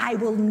God that I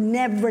will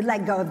never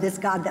let go of this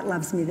God that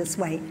loves me this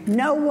way.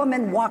 No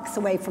woman walks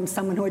away from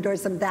someone who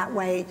adores them that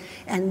way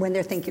and when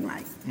they're thinking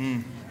right.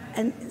 Mm.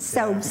 And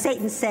so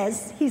Satan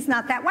says he's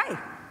not that way.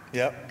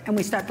 Yep. And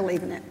we start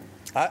believing it.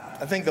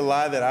 I think the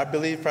lie that I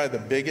believe, probably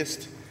the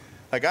biggest,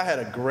 like I had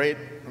a great,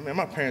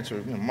 my parents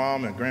were,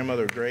 mom and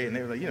grandmother were great, and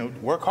they were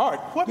like, work hard.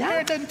 What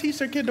parent doesn't teach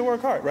their kid to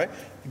work hard, right?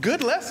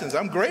 Good lessons.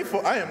 I'm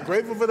grateful. I am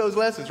grateful for those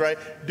lessons, right?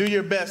 Do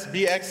your best,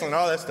 be excellent,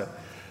 all that stuff.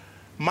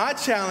 My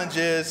challenge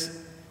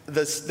is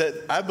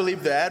that I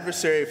believe the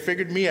adversary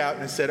figured me out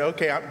and said,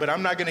 okay, but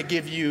I'm not going to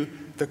give you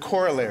the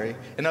corollary.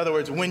 In other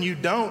words, when you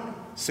don't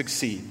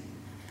succeed,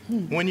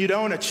 when you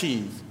don't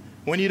achieve,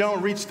 when you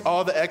don't reach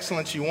all the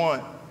excellence you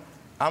want,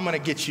 I'm going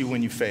to get you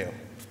when you fail.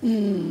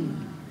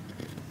 Mm.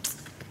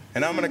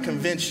 And I'm going to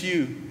convince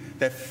you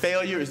that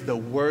failure is the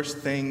worst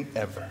thing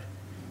ever.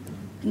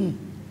 Mm.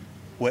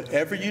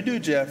 Whatever you do,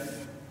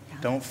 Jeff,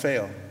 don't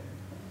fail.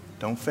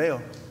 Don't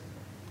fail.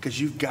 Because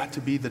you've got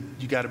to be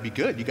you got to be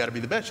good. You got to be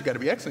the best. You got to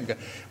be excellent.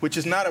 Which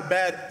is not a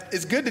bad,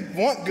 it's good to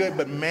want good,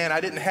 but man, I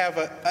didn't have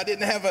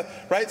a,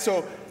 right?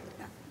 So,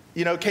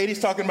 Katie's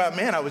talking about,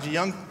 man, I was a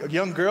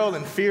young girl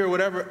in fear or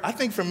whatever. I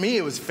think for me,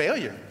 it was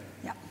failure.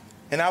 Yeah.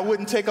 And I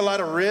wouldn't take a lot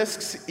of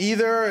risks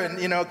either. And,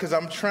 because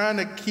I'm trying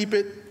to keep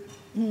it,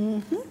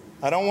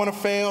 I don't want to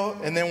fail.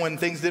 And then when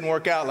things didn't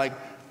work out, like,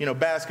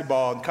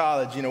 basketball and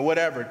college,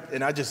 whatever,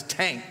 and I just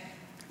tanked.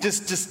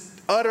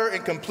 Just utter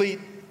and complete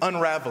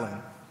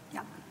unraveling.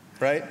 Yeah.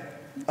 Right?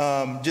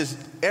 Just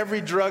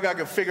every drug I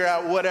could figure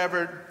out,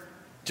 whatever,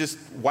 just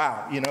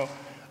wow,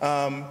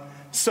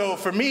 So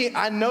for me,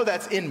 I know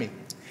that's in me.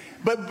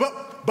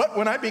 But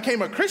when I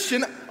became a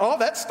Christian, all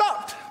that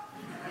stopped.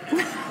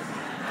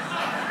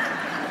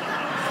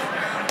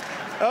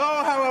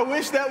 Oh, how I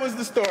wish that was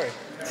the story.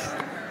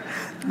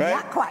 Right?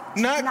 Not quite.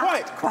 Not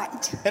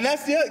quite. And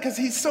that's the other, because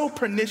he's so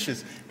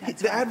pernicious.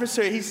 The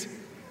adversary,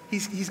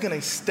 he's going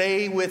to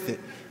stay with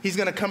it. He's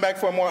going to come back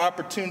for a more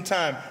opportune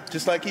time,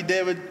 just like he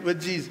did with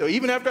Jesus.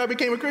 Even after I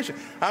became a Christian,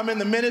 I'm in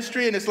the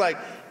ministry, and it's like,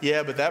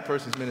 yeah, but that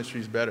person's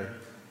ministry is better.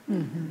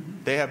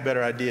 Mm-hmm. They have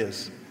better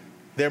ideas.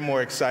 they're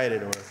more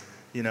excited, or,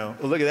 well,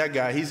 look at that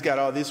guy, he's got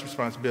all this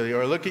responsibility,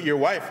 or look at your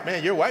wife,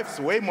 man, your wife's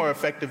way more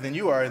effective than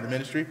you are in the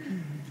ministry.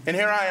 And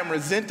here I am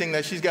resenting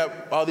that she's got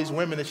all these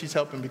women that she's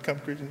helping become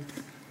Christians.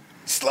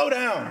 Slow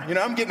down.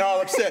 I'm getting all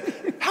upset.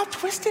 How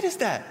twisted is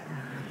that?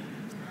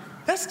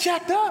 That's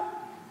jacked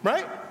up,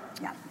 right?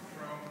 Yeah.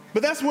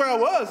 But that's where I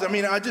was.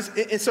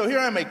 And so here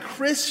I'm a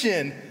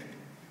Christian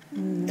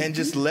and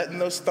just letting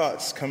those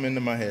thoughts come into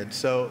my head.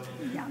 So,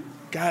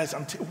 guys,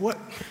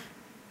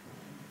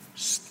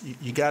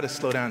 you got to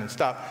slow down and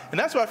stop. And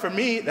that's why, for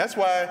me, that's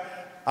why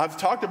I've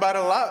talked about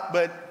it a lot,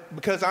 but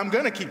because I'm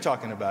going to keep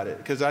talking about it,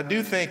 because I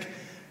do think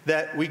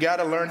that we got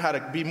to learn how to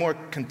be more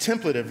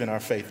contemplative in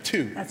our faith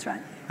too. That's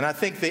right. And I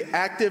think the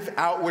active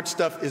outward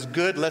stuff is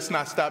good. Let's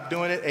not stop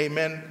doing it.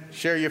 Amen.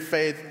 Share your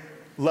faith.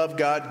 Love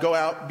God. Go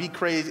out. Be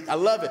crazy. I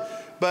love it.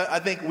 But I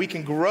think we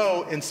can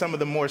grow in some of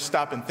the more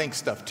stop and think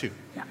stuff too.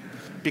 Yeah.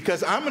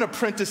 Because I'm an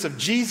apprentice of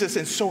Jesus,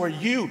 and so are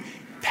you.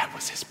 That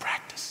was his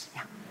practice.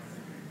 Yeah.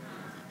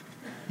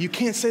 You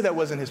can't say that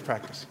wasn't his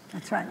practice.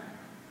 That's right.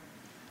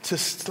 To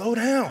slow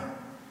down.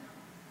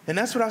 And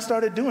that's what I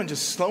started doing,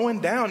 just slowing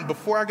down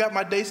before I got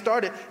my day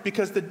started,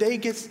 because the day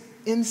gets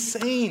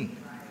insane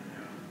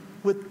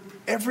with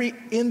every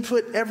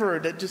input ever,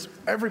 that just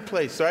every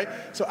place, right?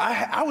 So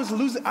I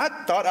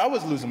thought I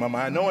was losing my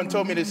mind. No one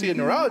told me to see a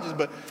neurologist,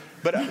 but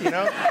you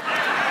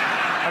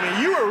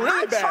were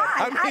really bad.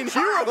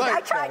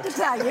 I tried to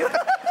tell you.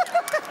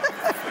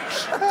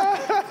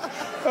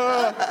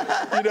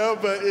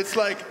 But it's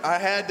like I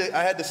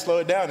had to slow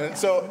it down. And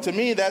so to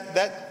me,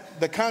 that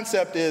the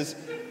concept is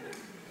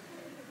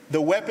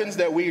the weapons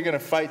that we are going to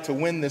fight to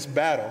win this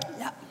battle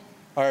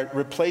are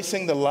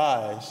replacing the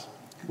lies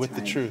with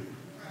the truth.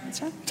 That's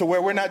right. To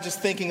where we're not just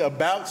thinking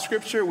about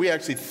Scripture, we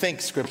actually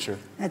think Scripture.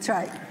 That's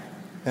right.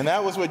 And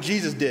that was what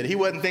Jesus did. He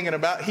wasn't thinking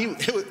about,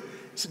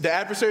 the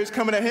adversary's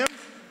coming at him,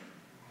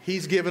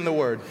 he's given the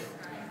word.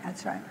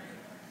 That's right.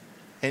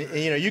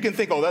 And you can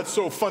think, oh, that's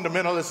so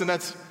fundamentalist, and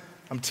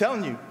I'm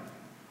telling you,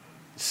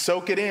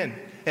 soak it in.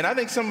 And I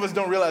think some of us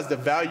don't realize the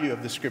value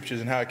of the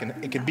Scriptures and how it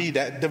can be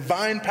that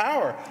divine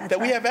power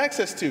we have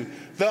access to.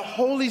 The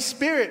Holy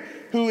Spirit,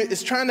 who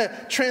is trying to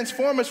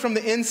transform us from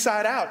the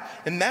inside out.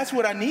 And that's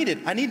what I needed.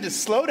 I needed to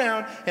slow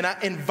down, and I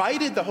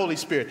invited the Holy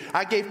Spirit.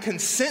 I gave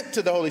consent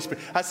to the Holy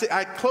Spirit.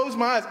 I closed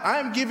my eyes. I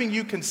am giving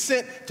you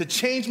consent to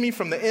change me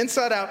from the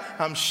inside out.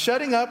 I'm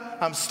shutting up.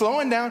 I'm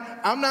slowing down.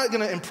 I'm not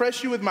going to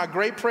impress you with my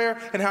great prayer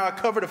and how I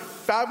covered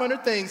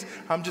 500 things.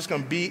 I'm just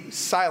going to be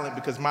silent,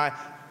 because my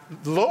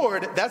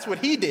Lord, that's what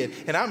he did.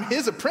 And I'm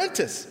his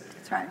apprentice.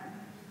 That's right.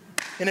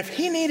 And if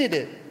he needed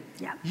it,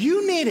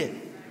 you need it.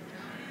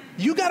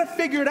 You got to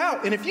figure it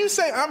out. And if you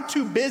say, I'm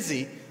too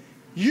busy,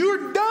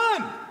 you're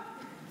done.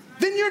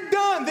 Then you're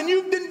done. Then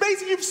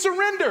basically you've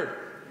surrendered.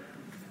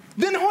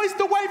 Then hoist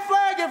the white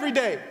flag every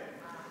day.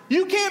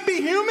 You can't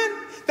be human.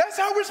 That's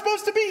how we're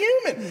supposed to be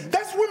human.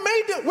 That's we're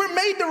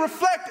made to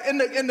reflect and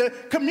to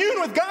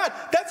commune with God.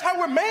 That's how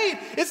we're made.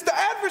 It's the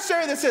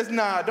adversary that says,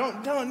 nah.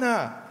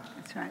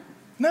 That's right.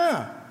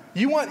 Nah.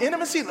 You want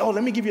intimacy? Oh,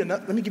 let me give you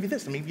this. Let me give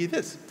you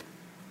this.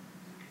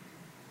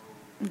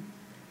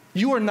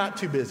 You are not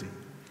too busy.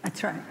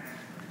 That's right.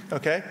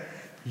 Okay?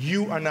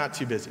 You are not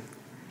too busy.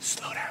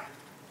 Slow down.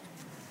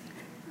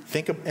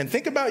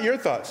 Think about your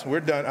thoughts. We're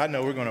done. I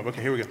know we're going up.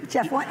 Okay, here we go.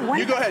 Jeff, you go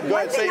ahead. Go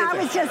ahead. Say your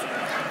thing.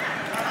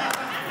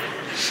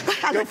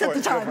 I looked at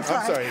the time. I'm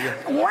sorry.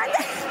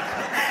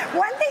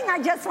 One thing I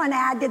just want to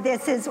add to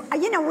this is,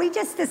 we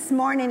just this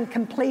morning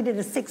completed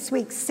a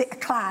 6-week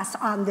class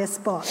on this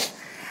book.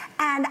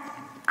 And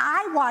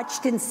I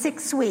watched in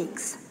 6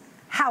 weeks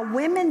how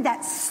women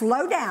that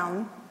slow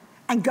down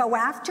and go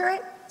after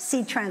it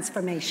see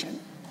transformation.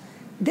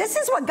 This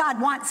is what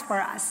God wants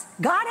for us.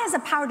 God has a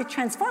power to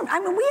transform.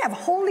 We have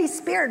Holy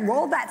Spirit,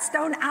 roll that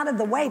stone out of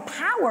the way,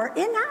 power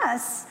in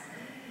us.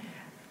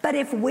 But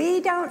if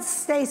we don't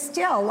stay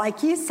still,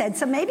 like you said,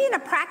 so maybe in a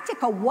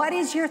practical, what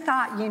is your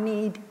thought you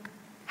need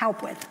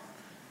help with?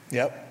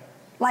 Yep.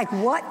 Like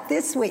what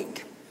this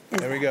week?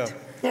 There we go.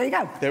 There you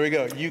go. There we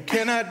go. You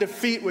cannot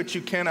defeat what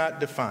you cannot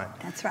define.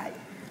 That's right.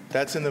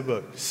 That's in the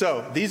book.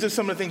 So these are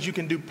some of the things you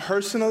can do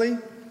personally,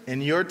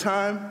 in your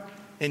time,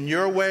 in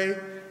your way.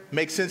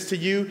 Makes sense to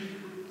you.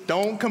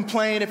 Don't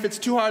complain if it's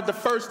too hard the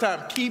first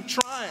time. Keep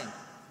trying.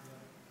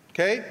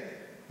 Okay?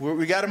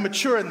 We got to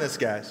mature in this,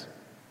 guys.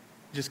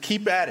 Just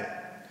keep at it.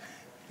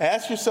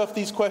 Ask yourself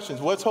these questions.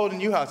 What's holding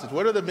you hostage?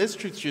 What are the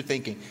mistruths you're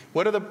thinking?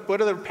 What are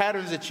the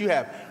patterns that you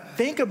have?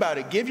 Think about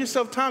it. Give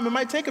yourself time. It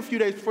might take a few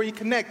days before you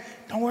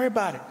connect. Don't worry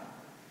about it.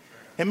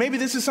 And maybe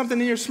this is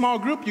something in your small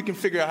group you can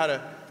figure out how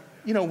to,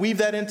 weave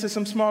that into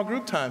some small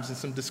group times and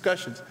some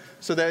discussions,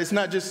 so that it's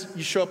not just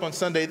you show up on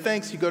Sunday,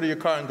 thanks, you go to your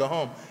car and go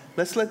home.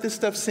 Let's let this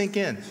stuff sink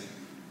in.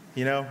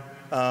 Do you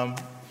want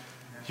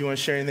to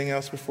share anything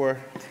else before?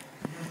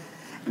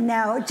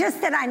 No,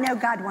 just that I know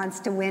God wants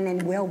to win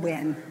and will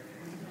win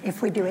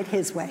if we do it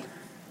his way.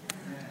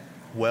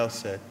 Well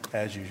said,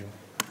 as usual.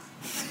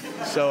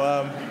 So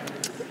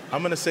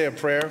I'm going to say a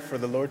prayer for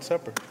the Lord's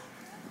Supper.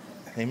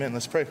 Amen.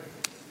 Let's pray.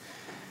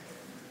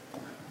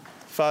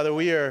 Father,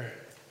 we are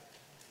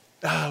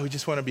we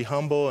just want to be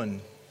humble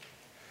and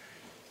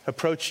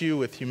approach you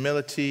with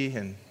humility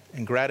and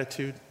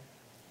gratitude.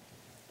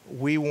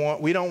 We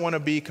don't want to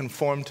be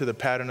conformed to the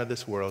pattern of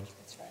this world.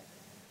 That's right.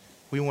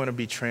 We want to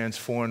be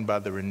transformed by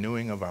the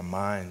renewing of our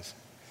minds.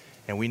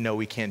 And we know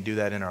we can't do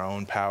that in our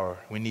own power.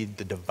 We need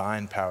the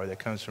divine power that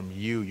comes from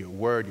you, your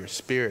word, your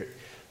spirit,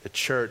 the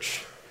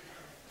church.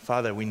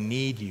 Father, we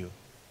need you.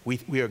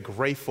 We are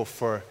grateful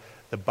for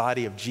the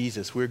body of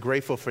Jesus. We're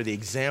grateful for the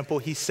example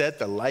he set,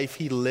 the life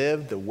he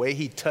lived, the way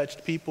he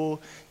touched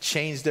people,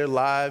 changed their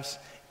lives,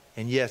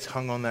 and yes,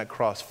 hung on that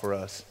cross for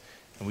us.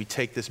 And we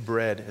take this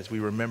bread as we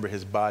remember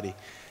his body.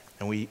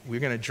 And we're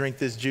going to drink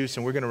this juice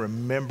and we're going to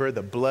remember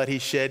the blood he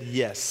shed.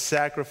 Yes,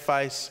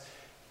 sacrifice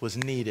was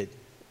needed.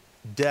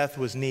 Death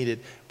was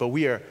needed. But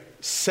we are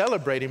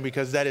celebrating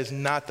because that is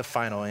not the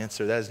final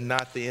answer. That is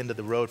not the end of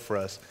the road for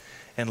us.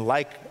 And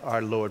like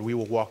our Lord, we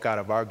will walk out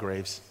of our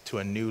graves to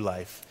a new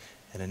life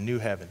and a new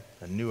heaven,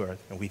 a new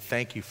earth. And we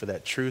thank you for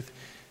that truth.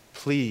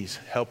 Please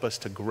help us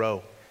to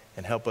grow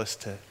and help us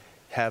to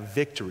have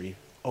victory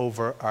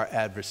over our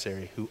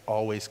adversary who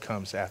always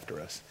comes after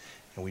us.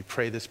 And we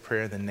pray this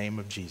prayer in the name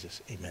of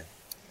Jesus. Amen.